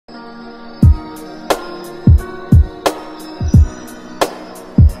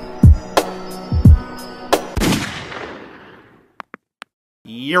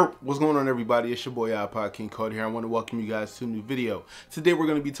Yo, what's going on everybody? It's your boy iPodKingCarter here. I want to welcome you guys to a new video. Today we're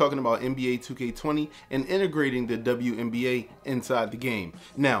going to be talking about NBA 2K20 and integrating the WNBA inside the game.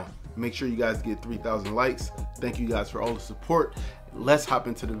 Now, make sure you guys get 3,000 likes. Thank you guys for all the support. Let's hop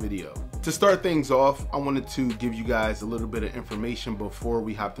into the video. To start things off, I wanted to give you guys a little bit of information before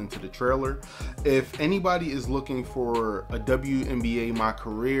we hopped into the trailer. If anybody is looking for a WNBA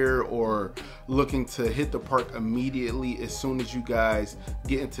MyCAREER or looking to hit the park immediately as soon as you guys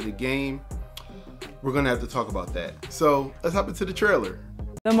get into the game, we're gonna have to talk about that. So let's hop into the trailer.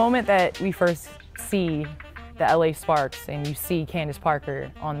 The moment that we first see the LA Sparks and you see Candace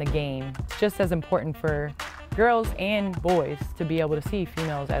Parker on the game, it's just as important for girls and boys to be able to see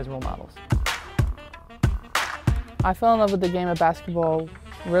females as role models. I fell in love with the game of basketball,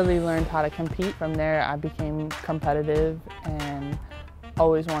 really learned how to compete. From there, I became competitive and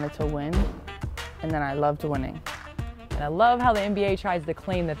always wanted to win, and then I loved winning. And I love how the NBA tries to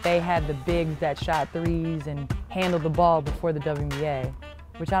claim that they had the bigs that shot threes and handled the ball before the WNBA,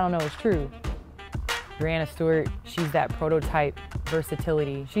 which I don't know is true. Breanna Stewart, she's that prototype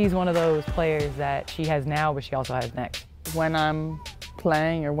versatility. She's one of those players that she has now, but she also has next. When I'm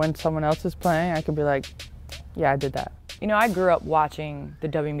playing or when someone else is playing, I could be like, yeah, I did that. You know, I grew up watching the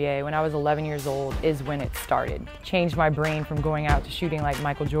WNBA. When I was 11 years old is when it started. Changed my brain from going out to shooting like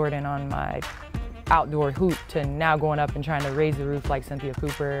Michael Jordan on my outdoor hoop to now going up and trying to raise the roof like Cynthia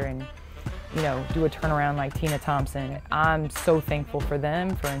Cooper and, you know, do a turnaround like Tina Thompson. I'm so thankful for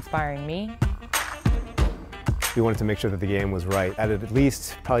them for inspiring me. We wanted to make sure that the game was right. Added at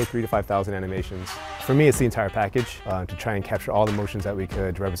least probably 3,000 to 5,000 animations. For me, it's the entire package to try and capture all the motions that we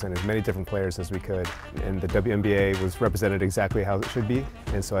could, represent as many different players as we could. And the WNBA was represented exactly how it should be.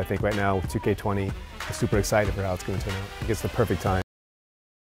 And so I think right now with 2K20, I'm super excited for how it's going to turn out. I think it's the perfect time.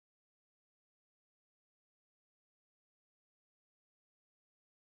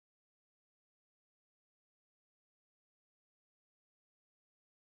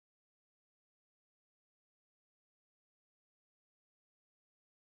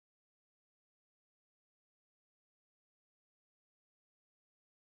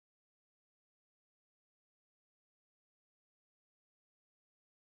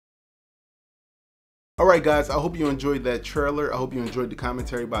 Alright guys, I hope you enjoyed that trailer. I hope you enjoyed the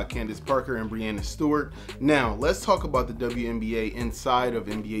commentary by Candace Parker and Breanna Stewart. Now, let's talk about the WNBA inside of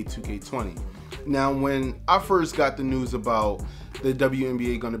NBA 2K20. Now, when I first got the news about the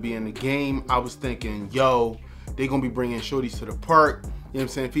WNBA going to be in the game, I was thinking, yo, they're going to be bringing shorties to the park. You know what I'm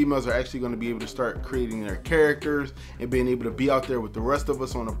saying? Females are actually going to be able to start creating their characters and being able to be out there with the rest of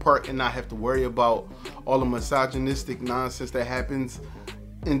us on the park and not have to worry about all the misogynistic nonsense that happens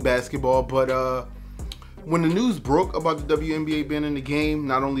in basketball. But when the news broke about the WNBA being in the game,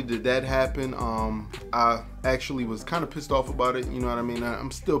 not only did that happen, I actually was kind of pissed off about it. You know what I mean? I'm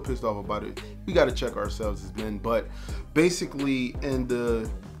still pissed off about it. We got to check ourselves as men. But basically, in the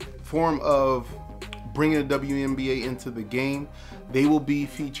form of bringing the WNBA into the game, they will be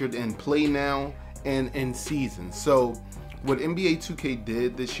featured in Play Now and in Season. So what NBA 2K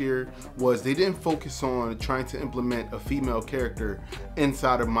did this year was they didn't focus on trying to implement a female character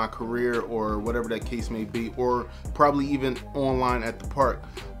inside of MyCAREER or whatever that case may be, or probably even online at the park.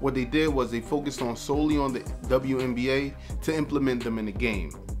 What they did was they focused on solely on the WNBA to implement them in the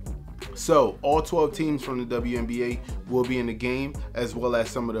game. So all 12 teams from the WNBA will be in the game, as well as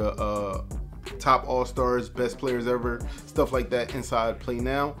some of the top all-stars, best players ever, stuff like that inside Play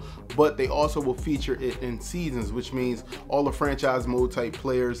Now. But they also will feature it in Seasons, which means all the franchise mode type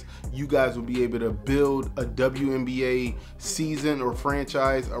players, you guys will be able to build a WNBA season or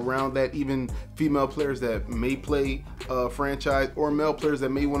franchise around that. Even female players that may play franchise, or male players that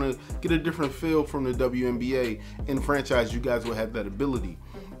may want to get a different feel from the WNBA in franchise, you guys will have that ability.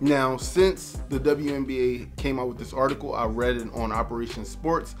 Now, since the WNBA came out with this article, I read it on Operation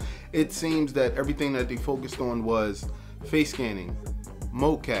Sports, it seems that everything that they focused on was face scanning,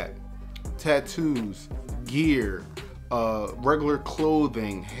 mocap, tattoos, gear, regular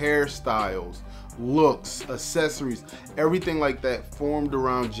clothing, hairstyles, looks, accessories, everything like that formed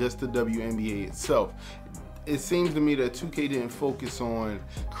around just the WNBA itself. It seems to me that 2K didn't focus on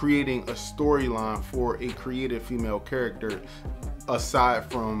creating a storyline for a creative female character aside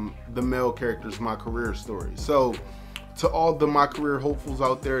from the male character's MyCAREER story. So to all the MyCAREER hopefuls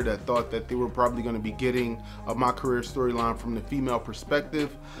out there that thought that they were probably going to be getting a MyCAREER storyline from the female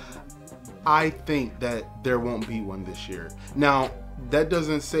perspective, I think that there won't be one this year. Now, that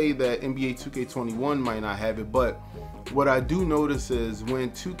doesn't say that NBA 2K21 might not have it, but what I do notice is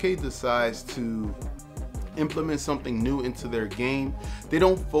when 2K decides to implement something new into their game, they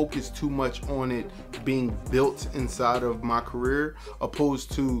don't focus too much on it being built inside of MyCAREER,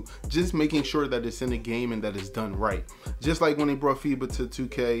 opposed to just making sure that it's in the game and that it's done right. Just like when they brought FIBA to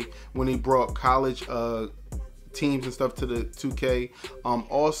 2K, when they brought college teams and stuff to the 2K,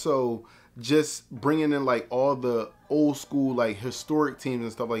 also just bringing in like all the old school like historic teams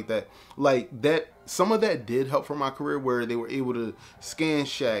and stuff like that. Like that, some of that did help for MyCAREER, where they were able to scan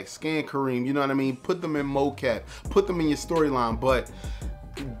Shaq, scan Kareem, you know what I mean, put them in mocap, put them in your storyline. But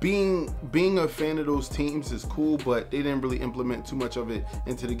being a fan of those teams is cool, but they didn't really implement too much of it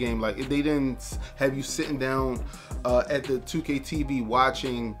into the game. Like they didn't have you sitting down at the 2K TV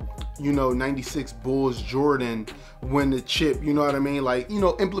watching, you know, 96 Bulls Jordan win the chip, you know what I mean? Like, you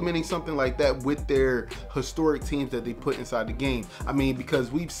know, implementing something like that with their historic teams that they put inside the game. I mean,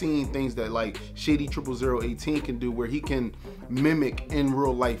 because we've seen things that like Shady 00018 can do, where he can mimic in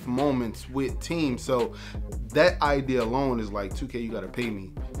real life moments with teams. So that idea alone is like, 2K, you gotta pay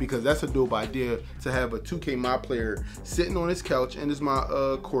me, because that's a dope idea to have a 2K My player sitting on his couch in his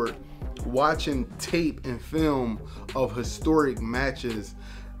court watching tape and film of historic matches,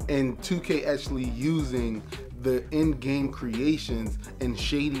 and 2K actually using the in-game creations and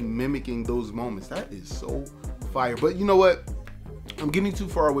Shady mimicking those moments. That is so fire. But you know what? I'm getting too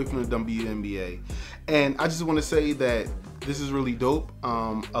far away from the WNBA, and I just want to say that this is really dope.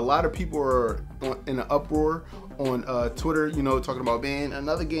 A lot of people are in an uproar on Twitter, you know, talking about, man,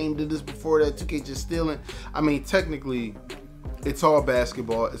 another game did this before that, 2K just stealing. I mean, technically, it's all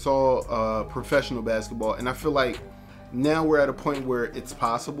basketball. It's all professional basketball, and I feel like now we're at a point where it's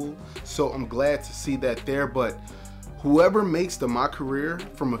possible. So I'm glad to see that there. But whoever makes the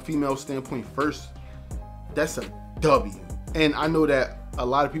MyCAREER from a female standpoint first, that's a W. And I know that a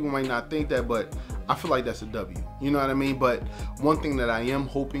lot of people might not think that, but I feel like that's a W. You know what I mean? But one thing that I am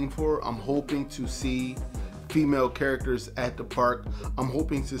hoping for, I'm hoping to see female characters at the park. I'm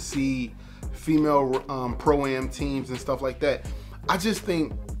hoping to see female pro-am teams and stuff like that. I just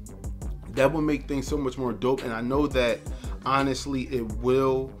think that will make things so much more dope, and I know that honestly it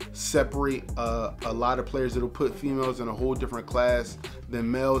will separate a lot of players. It'll put females in a whole different class than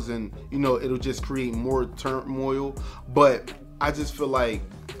males, and you know, it'll just create more turmoil. But I just feel like,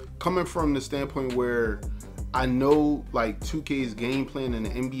 coming from the standpoint where I know like 2K's game plan and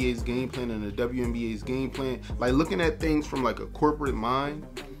the NBA's game plan and the WNBA's game plan, like looking at things from like a corporate mind,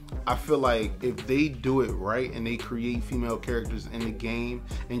 I feel like if they do it right and they create female characters in the game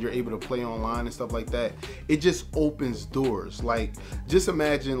and you're able to play online and stuff like that, it just opens doors. Like, just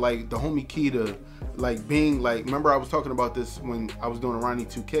imagine like the homie Keita, like being like, remember I was talking about this when I was doing a Ronnie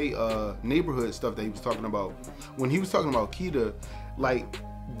 2K neighborhood stuff that he was talking about. When he was talking about Keita, like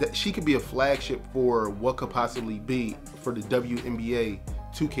that she could be a flagship for what could possibly be for the WNBA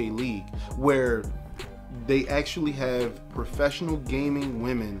 2K League, where they actually have professional gaming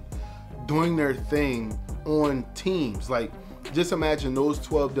women doing their thing on teams. Like, just imagine those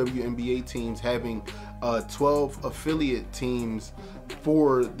 12 WNBA teams having 12 affiliate teams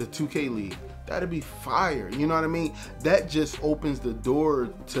for the 2K League. That'd be fire, you know what I mean? That just opens the door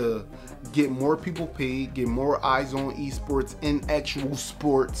to get more people paid, get more eyes on esports in actual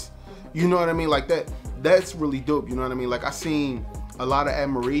sports. You know what I mean? Like that's really dope, you know what I mean? Like, I seen a lot of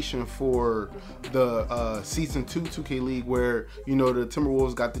admiration for the season 2 2K League, where, you know, the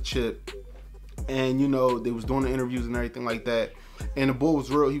Timberwolves got the chip, and you know, they was doing the interviews and everything like that. And the bull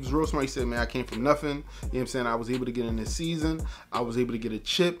was real, he was real smart. He said, man, I came from nothing. You know what I'm saying? I was able to get in this season. I was able to get a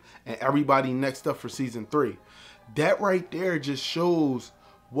chip, and everybody next up for season 3. That right there just shows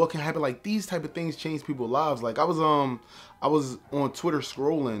what can happen. Like, these type of things change people's lives. Like, I was on Twitter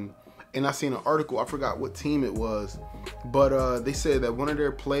scrolling, and I seen an article, I forgot what team it was, but they said that one of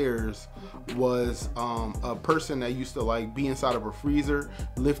their players was a person that used to like be inside of a freezer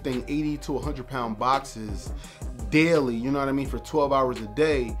lifting 80 to 100 pound boxes daily, you know what I mean, for 12 hours a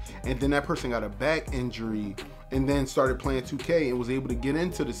day. And then that person got a back injury and then started playing 2K and was able to get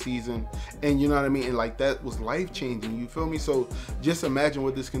into the season, and you know what I mean, and like that was life changing, you feel me? So just imagine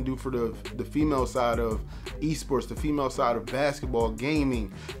what this can do for the female side of esports, the female side of basketball,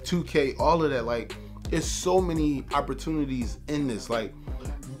 gaming, 2K, all of that. Like, it's so many opportunities in this. Like,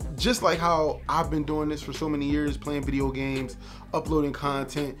 just like how I've been doing this for so many years, playing video games, uploading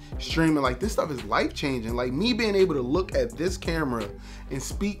content, streaming, like this stuff is life changing. Like, me being able to look at this camera and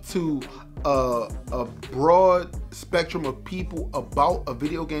speak to a broad spectrum of people about a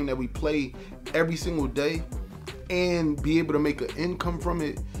video game that we play every single day and be able to make an income from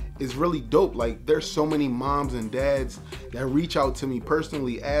it is really dope. Like, there's so many moms and dads that reach out to me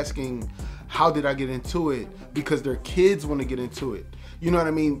personally asking, how did I get into it? Because their kids want to get into it. You know what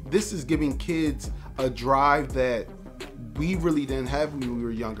I mean? This is giving kids a drive that we really didn't have when we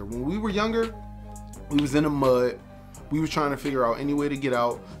were younger. When we were younger, we was in the mud. We were trying to figure out any way to get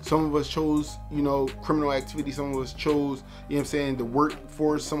out. Some of us chose, you know, criminal activity. Some of us chose, you know what I'm saying, the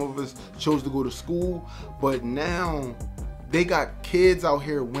workforce. Some of us chose to go to school. But now they got kids out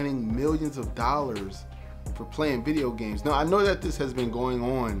here winning millions of dollars for playing video games. Now, I know that this has been going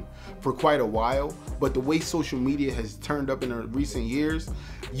on for quite a while, but the way social media has turned up in the recent years,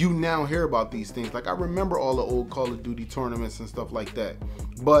 you now hear about these things. Like, I remember all the old Call of Duty tournaments and stuff like that.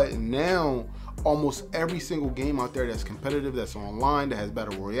 But now, almost every single game out there that's competitive, that's online, that has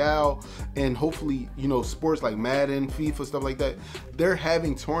Battle Royale, and hopefully, you know, sports like Madden, FIFA, stuff like that, they're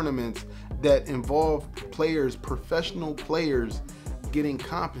having tournaments that involve players, professional players, getting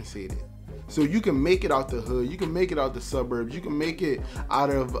compensated. So you can make it out the hood, you can make it out the suburbs, you can make it out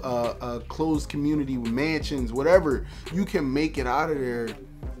of a closed community with mansions, whatever. You can make it out of there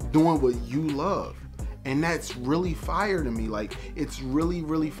doing what you love. And that's really fire to me. Like, it's really,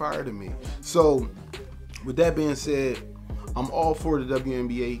 really fire to me. So with that being said, I'm all for the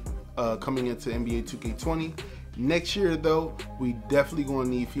WNBA coming into NBA 2K20. Next year though, we definitely gonna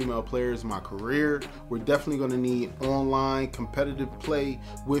need female players in my career. We're definitely gonna need online competitive play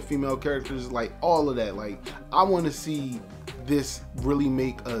with female characters, like all of that. Like, I wanna see this really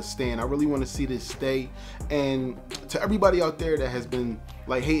make a stand. I really wanna see this stay. And to everybody out there that has been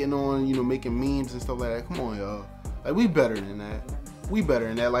like hating on, you know, making memes and stuff like that, come on, y'all. Like, we better than that. We better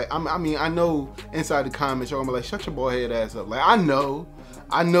than that. Like, I mean, I know inside the comments, y'all gonna be like, shut your bald head ass up. Like, I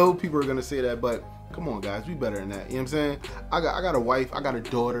know people are gonna say that, but come on, guys, we better than that. You know what I'm saying? I got a wife, I got a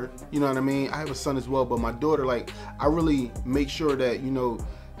daughter, you know what I mean? I have a son as well, but my daughter, like, I really make sure that, you know,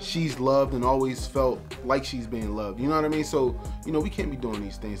 she's loved and always felt like she's being loved. You know what I mean? So, you know, we can't be doing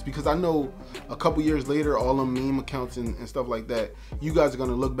these things, because I know a couple years later, all them meme accounts and stuff like that, you guys are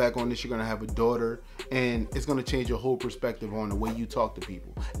gonna look back on this, you're gonna have a daughter, and it's gonna change your whole perspective on the way you talk to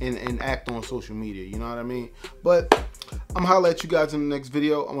people and act on social media, you know what I mean? But I'm gonna holler at you guys in the next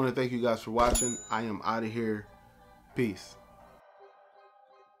video. I wanna thank you guys for watching. I am out of here. Peace.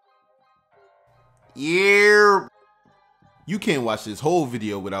 Yeah. You can't watch this whole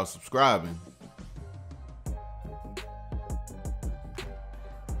video without subscribing.